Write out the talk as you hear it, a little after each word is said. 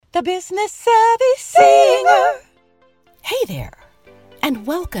a business savvy singer. Hey there, and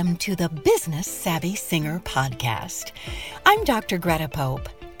welcome to the Business Savvy Singer podcast. I'm Dr. Greta Pope,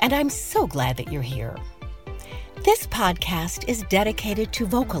 and I'm so glad that you're here. This podcast is dedicated to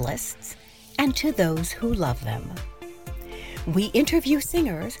vocalists and to those who love them. We interview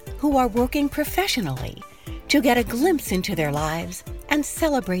singers who are working professionally to get a glimpse into their lives and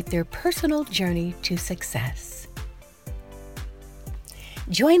celebrate their personal journey to success.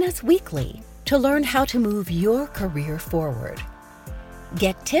 Join us weekly to learn how to move your career forward.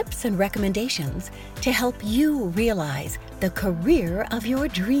 Get tips and recommendations to help you realize the career of your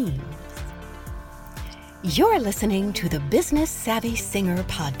dreams. You're listening to the Business Savvy Singer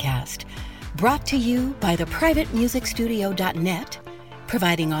podcast, brought to you by theprivatemusicstudio.net,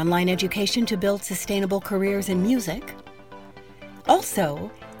 providing online education to build sustainable careers in music. Also,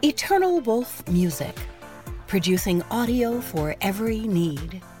 Eternal Wolf Music, producing audio for every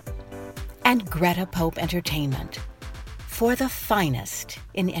need. And Greta Pope Entertainment, for the finest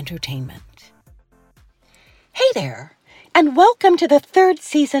in entertainment. Hey there, and welcome to the third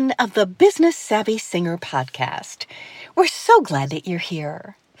season of the Business Savvy Singer podcast. We're so glad that you're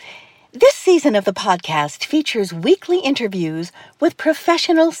here. This season of the podcast features weekly interviews with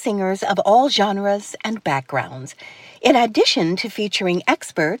professional singers of all genres and backgrounds, in addition to featuring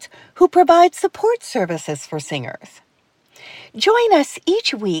experts who provide support services for singers. Join us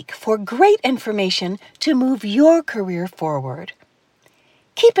each week for great information to move your career forward.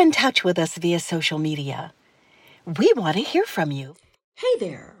 Keep in touch with us via social media. We want to hear from you. Hey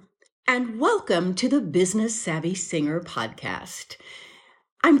there, and welcome to the Business Savvy Singer podcast.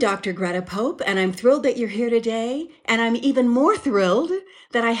 I'm Dr. Greta Pope, and I'm thrilled that you're here today, and I'm even more thrilled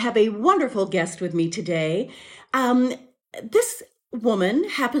that I have a wonderful guest with me today. This woman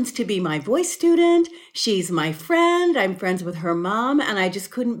happens to be my voice student. She's my friend. I'm friends with her mom, and I just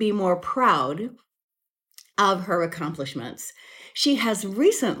couldn't be more proud of her accomplishments. She has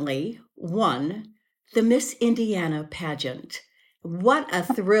recently won the Miss Indiana pageant. What a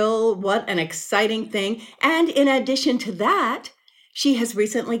thrill, what an exciting thing. And in addition to that, she has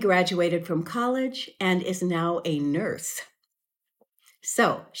recently graduated from college and is now a nurse.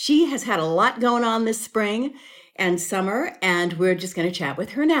 So she has had a lot going on this spring and summer, and we're just going to chat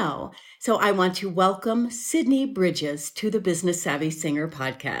with her now. So I want to welcome Cydney Bridges to the Business Savvy Singer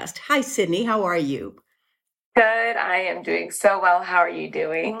podcast. Hi, Cydney. How are you? Good. I am doing so well. How are you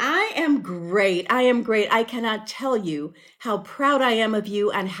doing? I am great. I cannot tell you how proud I am of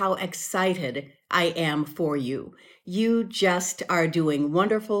you and how excited I am for you. You just are doing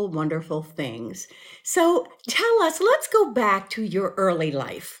wonderful, wonderful things. So tell us, let's go back to your early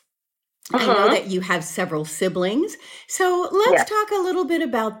life. I know that you have several siblings. So let's talk a little bit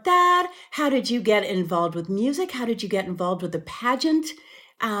about that. How did you get involved with music? How did you get involved with the pageant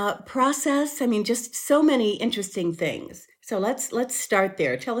process? I mean, just so many interesting things. So let's start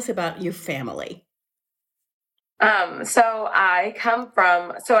there. Tell us about your family. So I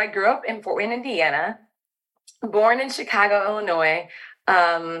grew up in Fort Wayne, Indiana, born in Chicago, Illinois.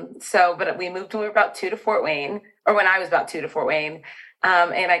 But we moved when we were about 2 to Fort Wayne, or when I was about 2 to Fort Wayne.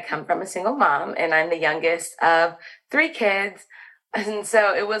 And I come from a single mom, and I'm the youngest of 3 kids. And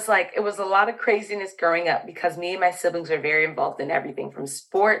so it was a lot of craziness growing up because me and my siblings were very involved in everything from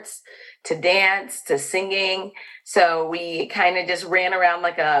sports to dance to singing. So we kind of just ran around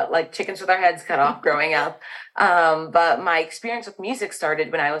like chickens with our heads cut off growing up. But my experience with music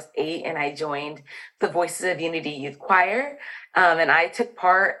started when I was 8 and I joined the Voices of Unity Youth Choir. And I took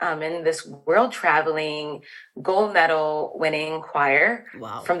part in this world traveling gold medal winning choir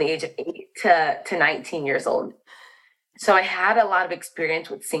from the age of 8 to 19 years old. So I had a lot of experience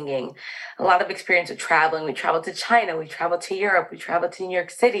with singing, a lot of experience with traveling. We traveled to China, we traveled to Europe, we traveled to New York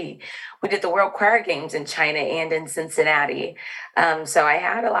City. We did the World Choir Games in China and in Cincinnati. So I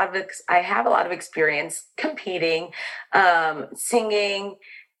have a lot of experience competing, singing.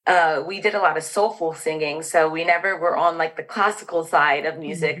 We did a lot of soulful singing. So we never were on like the classical side of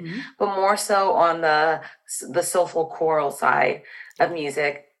music, but more so on the soulful choral side of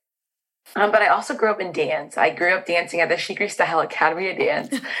music. But I also grew up in dance. I grew up dancing at the Shikri Style Academy of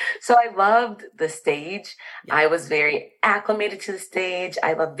Dance. So I loved the stage. Yeah. I was very acclimated to the stage.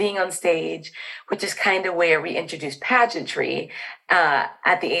 I love being on stage, which is kind of where we introduced pageantry.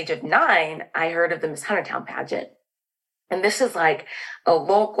 At the age of 9, I heard of the Miss Huntertown pageant. And this is like a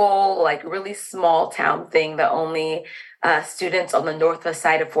local, like really small town thing that only students on the northwest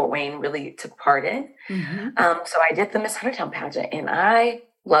side of Fort Wayne really took part in. So I did the Miss Huntertown pageant and I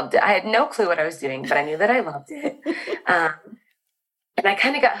loved it. I had no clue what I was doing, but I knew that I loved it. And I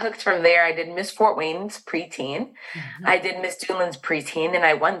kind of got hooked from there. I did Miss Fort Wayne's preteen. Mhm. I did Miss Duneland's preteen, and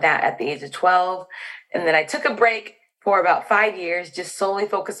I won that at the age of 12. And then I took a break for about 5 years, just solely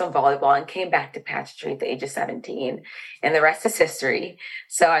focused on volleyball, and came back to pageantry at the age of 17. And the rest is history.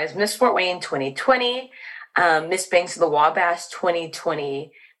 So I was Miss Fort Wayne 2020, Miss Banks of the Wabash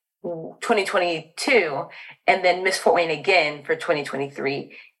 2022, and then Miss Fort Wayne again for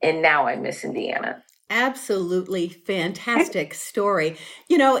 2023. And now I'm Miss Indiana. Absolutely fantastic story.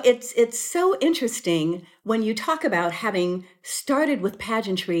 You know, it's so interesting when you talk about having started with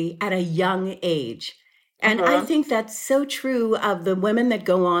pageantry at a young age. And I Mhm. think that's so true of the women that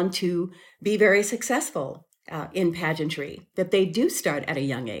go on to be very successful in pageantry, that they do start at a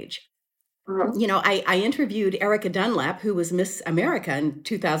young age. Mhm. You know, I interviewed Erica Dunlap, who was Miss America in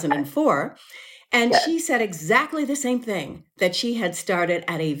 2004, and Yes. she said exactly the same thing, that she had started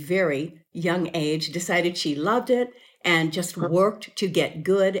at a very young age, decided she loved it, and just worked to get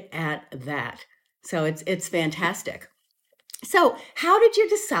good at that. So it's fantastic. So, how did you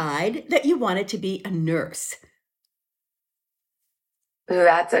decide that you wanted to be a nurse? Ooh,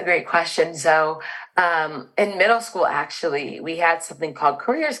 that's a great question. So, in middle school, actually, we had something called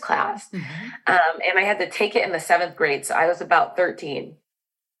careers class, Mhm. and I had to take it in the seventh grade. So I was about 13,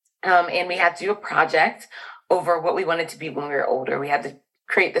 and we had to do a project over what we wanted to be when we were older. We had to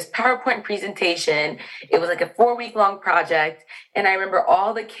create this PowerPoint presentation. It was like a 4 week long project, and I remember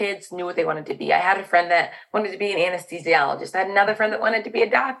all the kids knew what they wanted to be. I had a friend that wanted to be an anesthesiologist. I had another friend that wanted to be a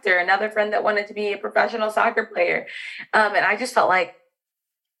doctor. Another friend that wanted to be a professional soccer player, and I just felt like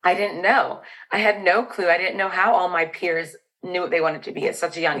I didn't know. I had no clue. I didn't know how all my peers knew what they wanted to be at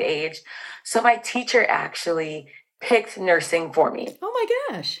such a young age. So my teacher actually picked nursing for me. Oh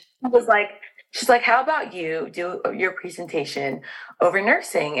my gosh. I was like, she's like, how about you do your presentation over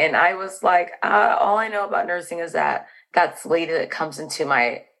nursing? And I was like, all I know about nursing is that that's the lady that comes into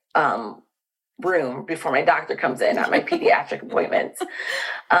my um, room before my doctor comes in at my pediatric appointments.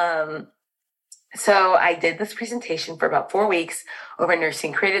 Um, so I did this presentation for about 4 weeks over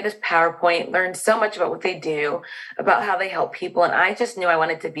nursing, created this PowerPoint, learned so much about what they do, about how they help people. And I just knew I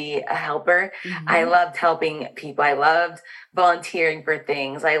wanted to be a helper. I Mhm. loved helping people. I loved volunteering for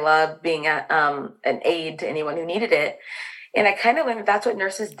things. I loved being an aid to anyone who needed it. And I kind of learned that that's what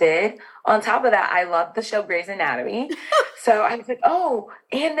nurses did. On top of that, I loved the show Grey's Anatomy. So I was like, oh,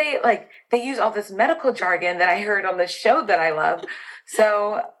 and they use all this medical jargon that I heard on the show that I love.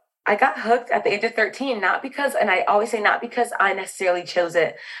 So I got hooked at the age of 13, not because, and I always say not because I necessarily chose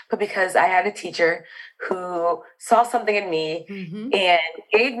it, but because I had a teacher who saw something in me Mhm. and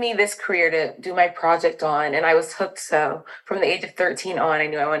gave me this career to do my project on. And I was hooked. So from the age of 13 on, I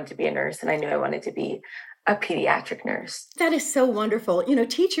knew I wanted to be a nurse, and I knew I wanted to be a pediatric nurse. That is so wonderful. You know,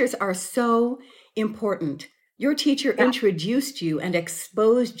 teachers are so important. Your teacher Yeah, introduced you and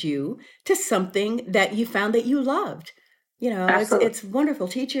exposed you to something that you found that you loved. You know, absolutely. it's wonderful.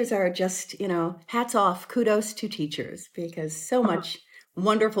 Teachers are just, you know, hats off, kudos to teachers because so Mhm. much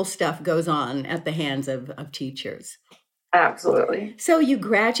wonderful stuff goes on at the hands of teachers. Absolutely. So you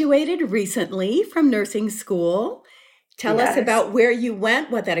graduated recently from nursing school. Tell us Yes. about where you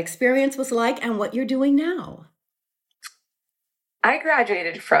went, what that experience was like, and what you're doing now. I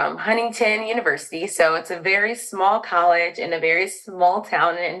graduated from Huntington University. So it's a very small college in a very small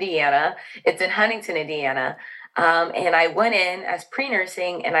town in Indiana. It's in Huntington, Indiana. And I went in as pre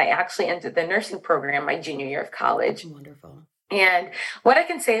nursing, and I actually entered the nursing program my junior year of college. Wonderful. And what I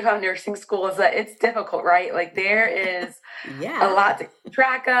can say about nursing school is that it's difficult, right? Like there is a Yeah. lot to keep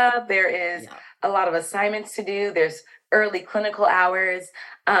track of. There is Yeah. a lot of assignments to do. There's early clinical hours.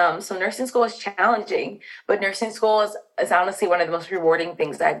 So nursing school is challenging, but nursing school is honestly one of the most rewarding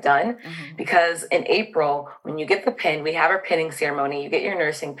things I've done, Oh, because in April, when you get the pin, we have our pinning ceremony, you get your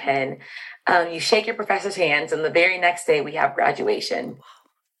nursing pin, you shake your professor's hands, and the very next day we have graduation.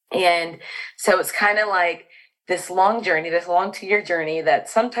 And so it's kind of like this long journey, this long 2 year journey that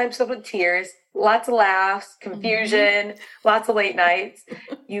sometimes filled with tears, lots of laughs, hmm. confusion, lots of late nights.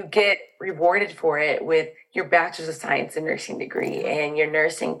 You get rewarded for it with your bachelor's of science in nursing degree Yeah. and your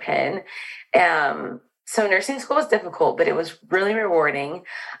nursing pin. So nursing school was difficult, but it was really rewarding.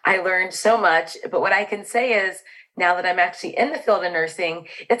 I learned so much. But what I can say is now that I'm actually in the field of nursing,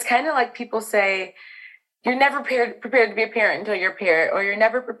 it's kind of like people say, you're never prepared to be a parent until you're a parent, or you're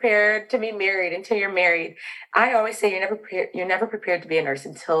never prepared to be married until you're married. I always say you're never prepared to be a nurse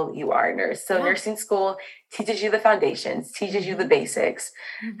until you are a nurse. So Yeah. nursing school teaches you the foundations, teaches you the Hmm. basics,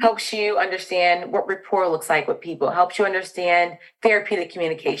 Hmm. helps you understand what rapport looks like with people, helps you understand therapeutic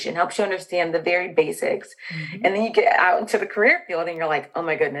communication, helps you understand the very basics. Hmm. And then you get out into the career field and you're like, oh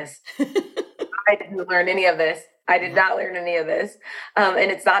my goodness, I didn't learn any of this. I did Yeah. not learn any of this.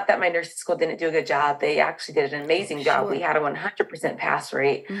 And it's not that my nursing school didn't do a good job. They actually did an Oh, amazing job. We sure. had a 100% pass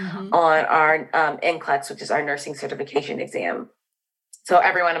rate Mm-hmm. on our NCLEX, which is our nursing certification exam. So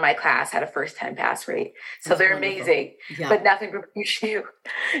everyone in my class had a first time pass rate. So That's they're wonderful. amazing, Yeah. but nothing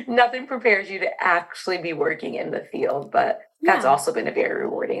prepares you to actually be working in the field. But that's Yeah. also been a very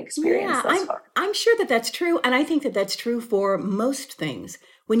rewarding experience Yeah, thus far. I'm sure that that's true, and I think that that's true for most things.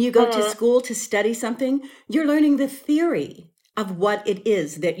 When you go to Mhm. school to study something, you're learning the theory of what it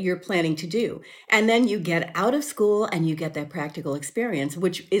is that you're planning to do. And then you get out of school and you get that practical experience,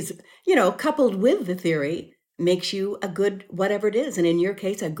 which is, coupled with the theory, makes you a good whatever it is, and in your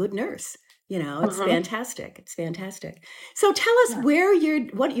case, a good nurse. It's Mhm. fantastic. It's fantastic. So tell us Yeah.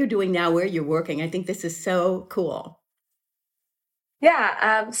 what you're doing now, where you're working. I think this is so cool.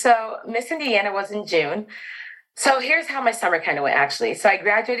 Yeah. So Miss Indiana was in June. So here's how my summer kind of went actually. So I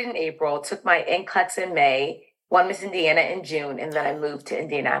graduated in April, took my NCLEX in May, won Miss Indiana in June, and then I moved to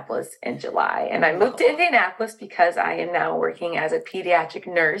Indianapolis in July. And I moved to Wow. Indianapolis because I am now working as a pediatric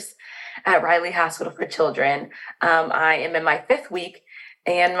nurse at Riley Hospital for Children. I am in my fifth week.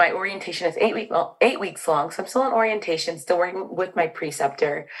 And my orientation is 8 weeks long. So I'm still in orientation, still working with my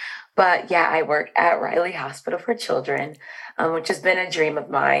preceptor. But yeah, I work at Riley Hospital for Children, which has been a dream of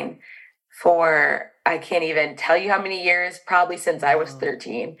mine for I can't even tell you how many years, probably since I was Wow.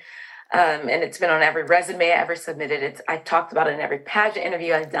 13. And it's been on every resume I ever submitted. I talked about it in every pageant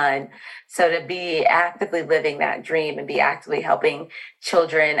interview I've done. So to be actively living that dream and be actively helping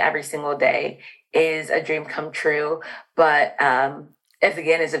children every single day is a dream come true. But it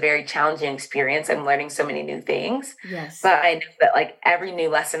again is a very challenging experience. I'm learning so many new things. Yes. But I know that like every new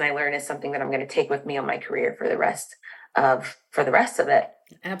lesson I learn is something that I'm going to take with me on my career for the rest of it.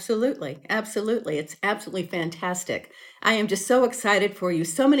 Absolutely. Absolutely. It's absolutely fantastic. I am just so excited for you.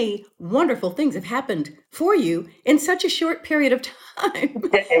 So many wonderful things have happened for you in such a short period of time. So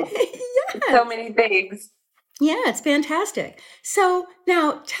Yes. many things. Yeah, it's fantastic. So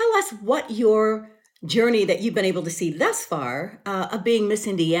now tell us what your journey that you've been able to see thus far of being Miss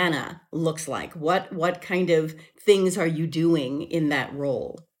Indiana looks like. What kind of things are you doing in that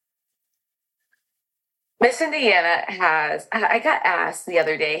role? Miss Indiana I got asked the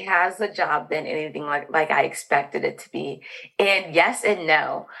other day, has the job been anything like I expected it to be? And yes and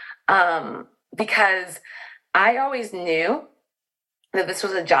no. Because I always knew that this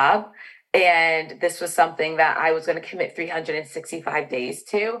was a job and this was something that I was going to commit 365 days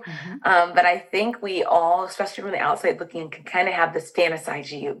to. Hmm. But I think we all, especially from the outside looking, can kind of have this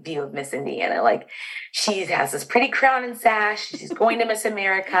fantasized view of Miss Indiana. Like she has this pretty crown and sash, she's going to Miss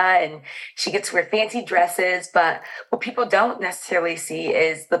America and she gets to wear fancy dresses. But what people don't necessarily see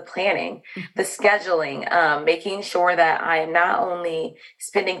is the planning, the scheduling, making sure that I am not only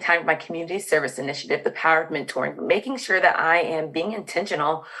spending time with my community service initiative, the power of mentoring, but making sure that I am being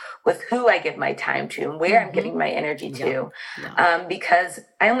intentional with who I give my time to and where I'm Hmm. giving my energy Yeah. to. Yeah. Because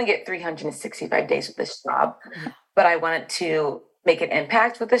I only get 365 days with this job, Yeah. but I wanted to make an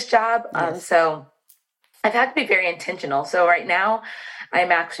impact with this job. Yes. So I've had to be very intentional. So right now,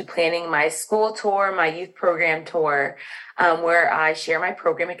 I'm actually planning my school tour, my youth program tour, where I share my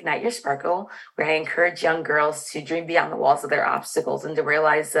program, Ignite Your Sparkle, where I encourage young girls to dream beyond the walls of their obstacles and to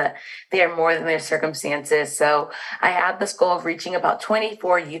realize that they are more than their circumstances. So I have this goal of reaching about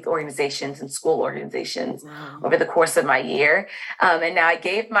 24 youth organizations and school organizations Wow. over the course of my year. And now I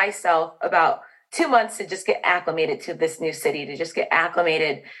gave myself about 2 months to just get acclimated to this new city, to just get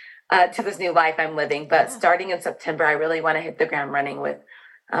acclimated to this new life I'm living. But Yeah. starting in September, I really want to hit the ground running with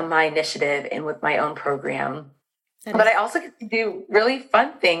my initiative and with my own program. That But I is. also get to do really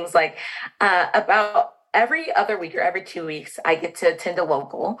fun things like about every other week or every 2 weeks, I get to attend a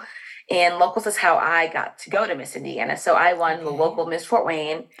local. And locals is how I got to go to Miss Indiana. So I won the Okay. local Miss Fort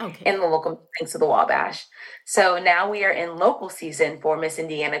Wayne Okay. and the local Thanks to the Wabash. So now we are in local season for Miss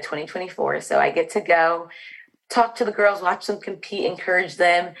Indiana 2024. So I get to go talk to the girls, watch them compete, encourage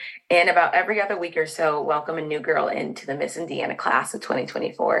them, and about every other week or so, welcome a new girl into the Miss Indiana class of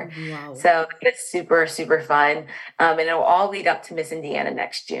 2024. Wow. So it's super, super fun. And it'll all lead up to Miss Indiana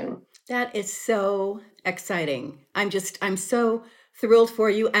next June. That is so exciting. I'm so thrilled for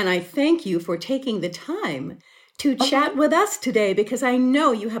you. And I thank you for taking the time to chat Mhm. with us today because I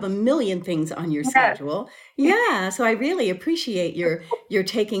know you have a million things on your Yes. schedule. Yeah. So I really appreciate your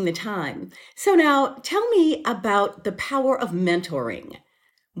taking the time. So now tell me about the power of mentoring.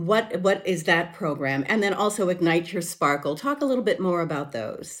 What is that program? And then also Ignite Your Sparkle. Talk a little bit more about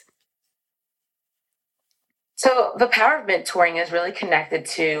those. So the power of mentoring is really connected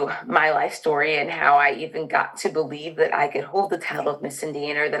to my life story and how I even got to believe that I could hold the title of Miss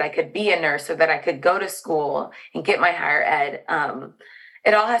Indiana, or that I could be a nurse, or that I could go to school and get my higher ed.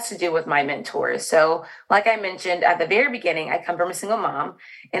 It all has to do with my mentors. So, like I mentioned at the very beginning, I come from a single mom,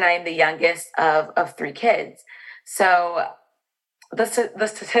 and I am the youngest of three kids. So the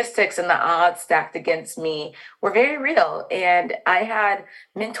statistics and the odds stacked against me were very real. And I had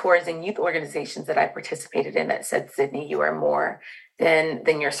mentors in youth organizations that I participated in that said, Cydney, you are more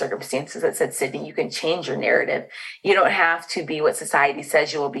than your circumstances. That said, Cydney, you can change your narrative. You don't have to be what society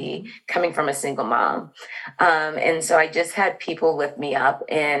says you will be, coming from a single mom. And so I just had people lift me up,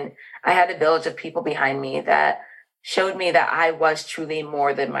 and I had a village of people behind me that showed me that I was truly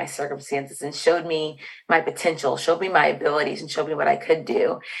more than my circumstances, and showed me my potential, showed me my abilities, and showed me what I could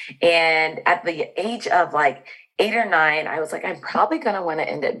do. And at the age of like 8 or 9, I was like, I'm probably going to want to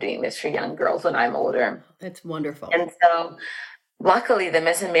end up doing this for young girls when I'm older. That's wonderful. And so luckily, the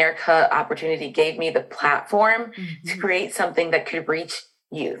Miss America opportunity gave me the platform to create something that could reach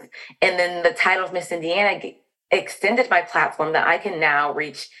youth. And then the title of Miss Indiana extended my platform that I can now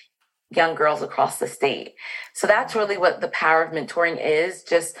reach young girls across the state. So that's really what the power of mentoring is,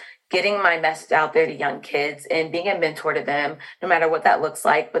 just getting my message out there to young kids and being a mentor to them, no matter what that looks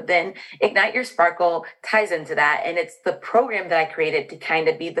like. But then Ignite Your Sparkle ties into that. And it's the program that I created to kind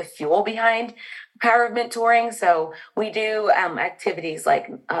of be the fuel behind power of mentoring. So we do activities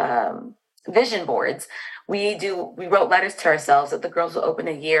like vision boards. We wrote letters to ourselves that the girls will open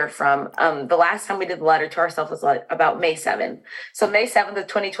a year from. The last time we did the letter to ourselves was like about May 7th. So May 7th of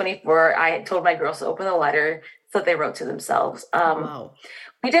 2024, I told my girls to open the letter that they wrote to themselves. Wow.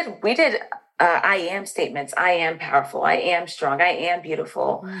 We did I am statements. I am powerful. I am strong. I am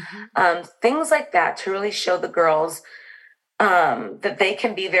beautiful. Things like that to really show the girls that they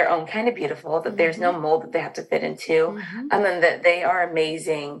can be their own kind of beautiful, that there's no mold that they have to fit into, and then that they are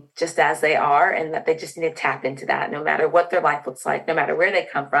amazing just as they are, and that they just need to tap into that no matter what their life looks like, no matter where they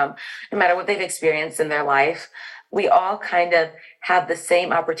come from, no matter what they've experienced in their life. We all kind of have the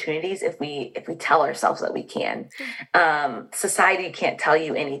same opportunities if we tell ourselves that we can. Society can't tell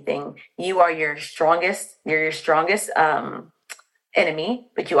you anything. You are your strongest. You're your strongest enemy,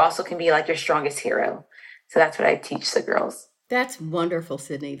 but you also can be like your strongest hero. So that's what I teach the girls. That's wonderful,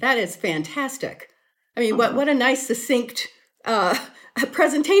 Cydney. That is fantastic. I mean, what a nice, succinct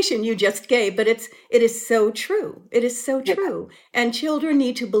presentation you just gave, but it is so true. It is so true. And children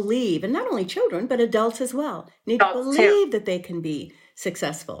need to believe, and not only children, but adults as well, need to believe that they can be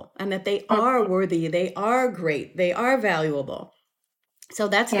successful and that they are worthy, they are great, they are valuable. So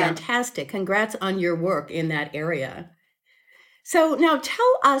that's fantastic. Congrats on your work in that area. So now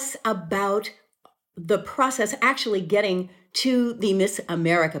tell us about the process actually getting to the Miss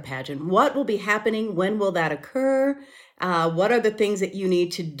America pageant. What will be happening? When will that occur? What are the things that you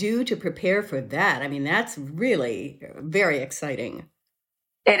need to do to prepare for that? I mean, that's really very exciting.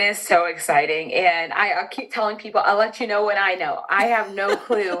 It is so exciting. And I'll keep telling people, I'll let you know when I know. I have no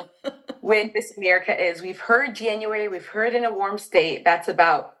clue when Miss America is. We've heard January, we've heard in a warm state. That's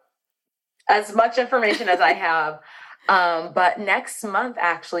about as much information as I have. But next month,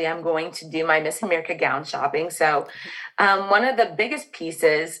 actually, I'm going to do my Miss America gown shopping. So one of the biggest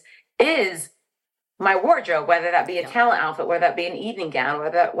pieces is my wardrobe, whether that be a talent outfit, whether that be an evening gown,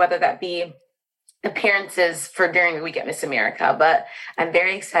 whether that be appearances for during the week at Miss America. But I'm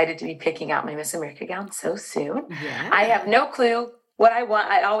very excited to be picking out my Miss America gown so soon. Yeah. I have no clue what I want.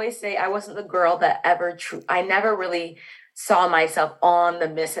 I always say I wasn't the girl that I never really saw myself on the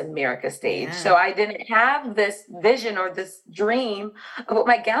Miss America stage. Yeah. So I didn't have this vision or this dream of what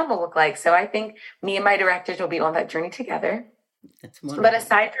my gown will look like. So I think me and my directors will be on that journey together. That's wonderful. But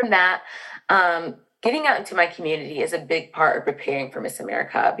aside from that, getting out into my community is a big part of preparing for Miss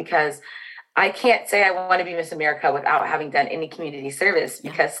America, because I can't say I want to be Miss America without having done any community service,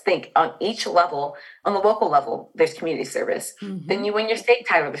 because think on each level, on the local level, there's community service. Then you win your state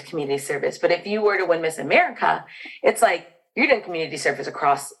title, there's community service. But if you were to win Miss America, it's like you're doing community service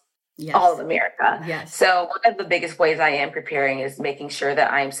across all of America. Yes. So one of the biggest ways I am preparing is making sure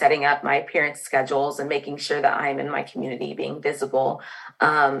that I'm setting up my appearance schedules and making sure that I'm in my community, being visible,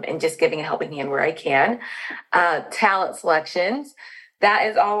 and just giving a helping hand where I can. Talent selections. That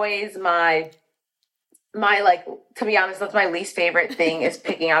is always my like, to be honest, that's my least favorite thing, is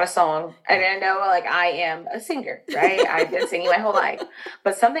picking out a song. And I know, like, I am a singer, right? I've been singing my whole life.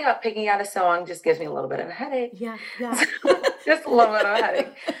 But something about picking out a song just gives me a little bit of a headache. Yeah. Just a little bit of a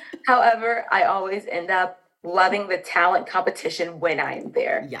headache. However, I always end up loving the talent competition when I'm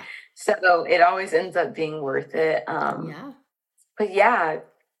there. Yeah. So it always ends up being worth it. But yeah,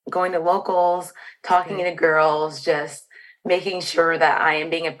 going to locals, talking to girls, just making sure that I am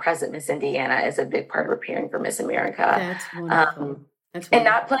being a present Miss Indiana is a big part of preparing for Miss America. That's wonderful. And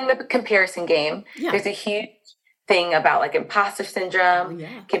not playing the comparison game. Yeah. There's a huge thing about like imposter syndrome,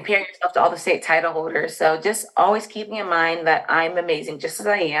 comparing yourself to all the state title holders. So just always keeping in mind that I'm amazing just as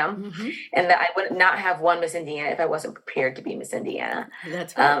I am, and that I would not have won Miss Indiana if I wasn't prepared to be Miss Indiana.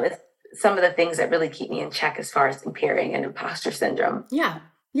 That's right. It's some of the things that really keep me in check as far as comparing and imposter syndrome. Yeah.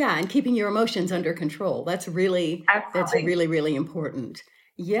 Yeah. And keeping your emotions under control. That's really really important.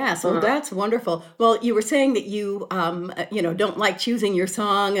 Yes, well, that's wonderful. Well, you were saying that you, don't like choosing your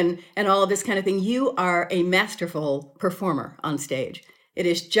song and all of this kind of thing. You are a masterful performer on stage. It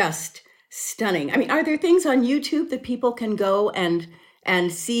is just stunning. I mean, are there things on YouTube that people can go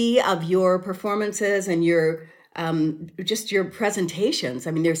and see of your performances and your just your presentations?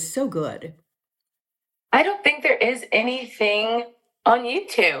 I mean, they're so good. I don't think there is anything on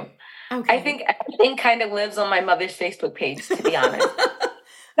YouTube. Okay. I think everything kind of lives on my mother's Facebook page, to be honest.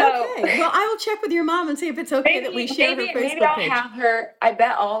 Okay. Well, I will check with your mom and see if it's okay that we share her Facebook page. Maybe I'll have her. I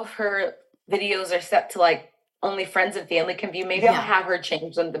bet all of her videos are set to like only friends and family can view. Maybe I'll have her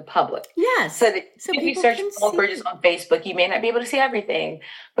change them to public. Yes. So that if you search Paula Bridges on Facebook, you may not be able to see everything,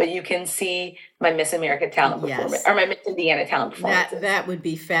 but you can see my Miss America talent performance or my Miss Indiana talent performance. That would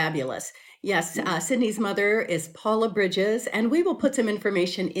be fabulous. Yes, Cydney's mother is Paula Bridges, and we will put some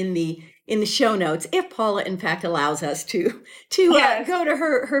information in the show notes if Paula, in fact, allows us to go to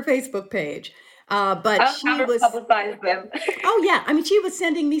her Facebook page. But she was publicize them. Oh yeah, I mean, she was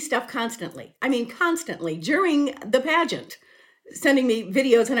sending me stuff constantly. I mean, constantly during the pageant, sending me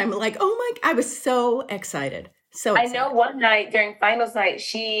videos, and I'm like, oh my! I was so excited. So excited. I know one night during finals night,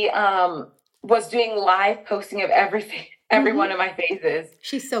 she was doing live posting of everything. Every one of my phases.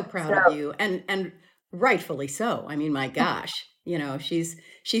 She's so proud of you, and rightfully so. I mean, my gosh,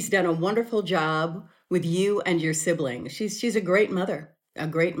 she's done a wonderful job with you and your siblings. She's a great mother,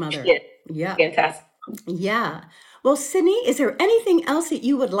 Yeah, fantastic. Yeah. Well, Cydney, is there anything else that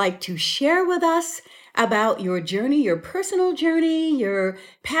you would like to share with us about your journey, your personal journey, your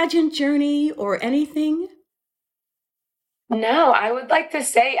pageant journey, or anything? No, I would like to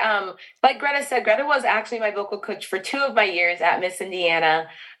say, like Greta said, Greta was actually my vocal coach for 2 of my years at Miss Indiana.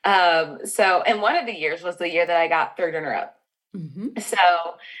 And one of the years was the year that I got 3rd runner-up. So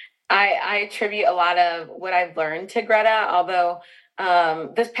I attribute a lot of what I've learned to Greta, although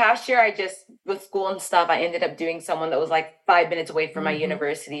this past year, with school and stuff, I ended up doing someone that was like 5 minutes away from my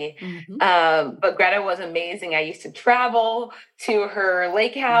university. But Greta was amazing. I used to travel to her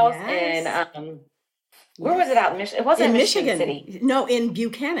lake house and where was it out in Michigan? It wasn't in Michigan City. No, in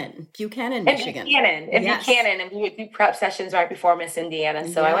Buchanan, Michigan. Buchanan, and we would do prep sessions right before Miss Indiana.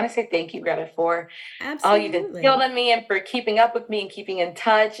 So I want to say thank you, Greta, for all you've instilled in me and for keeping up with me and keeping in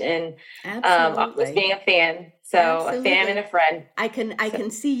touch and always being a fan. So a fan and a friend. I can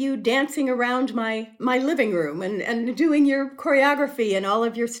see you dancing around my living room and doing your choreography and all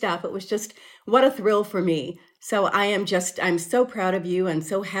of your stuff. It was just what a thrill for me. So I'm so proud of you and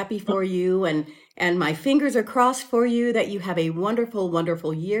so happy for you, and my fingers are crossed for you that you have a wonderful,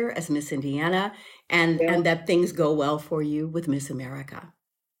 wonderful year as Miss Indiana and that things go well for you with Miss America.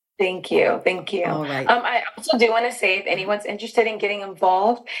 Thank you. All right. I also do want to say, if anyone's interested in getting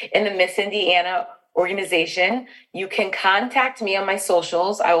involved in the Miss Indiana organization, you can contact me on my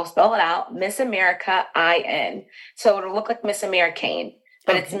socials. I will spell it out, Miss America IN. So it'll look like Miss Americane,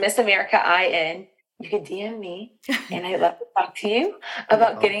 but it's Miss America IN. You can DM me, and I'd love to talk to you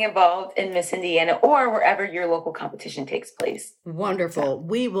about getting involved in Miss Indiana or wherever your local competition takes place. Wonderful. So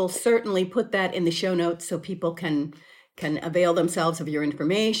we will certainly put that in the show notes so people can avail themselves of your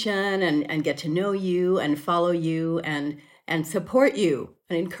information and get to know you and follow you and support you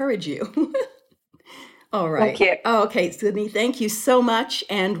and encourage you. All right. Thank you. Okay, Cydney, thank you so much,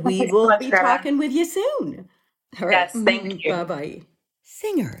 and we will be talking with you soon. All right. Yes, thank you. Bye-bye.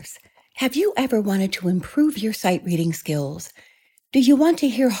 Singers, have you ever wanted to improve your sight reading skills? Do you want to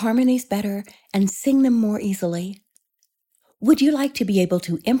hear harmonies better and sing them more easily? Would you like to be able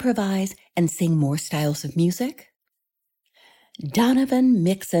to improvise and sing more styles of music? Donovan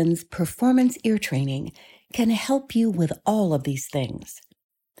Mixon's Performance Ear Training can help you with all of these things.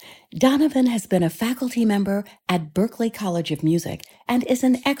 Donovan has been a faculty member at Berklee College of Music and is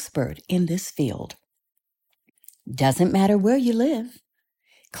an expert in this field. Doesn't matter where you live.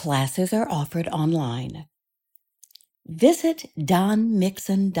 Classes are offered online. Visit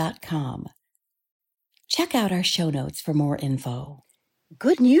donmixon.com. Check out our show notes for more info.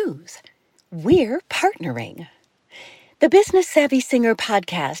 Good news! We're partnering. The Business Savvy Singer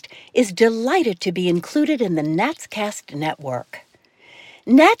podcast is delighted to be included in the NatsCast network.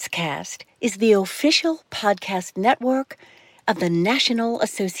 Natscast is the official podcast network of the National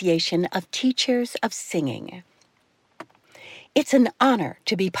Association of Teachers of Singing. It's an honor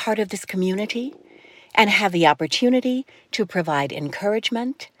to be part of this community and have the opportunity to provide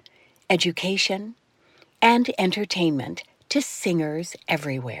encouragement, education, and entertainment to singers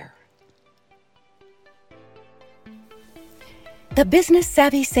everywhere. The Business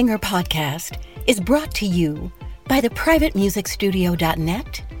Savvy Singer podcast is brought to you by the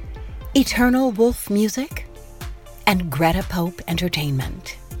privatemusicstudio.net, Eternal Wolf Music, and Greta Pope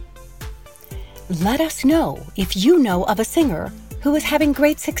Entertainment. Let us know if you know of a singer who is having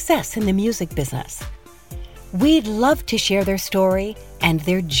great success in the music business. We'd love to share their story and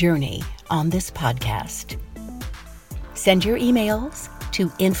their journey on this podcast. Send your emails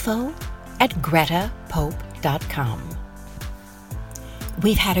to info@gretapope.com.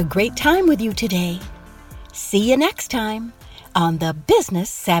 We've had a great time with you today. See you next time on the Business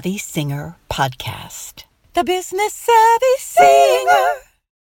Savvy Singer podcast. The Business Savvy Singer.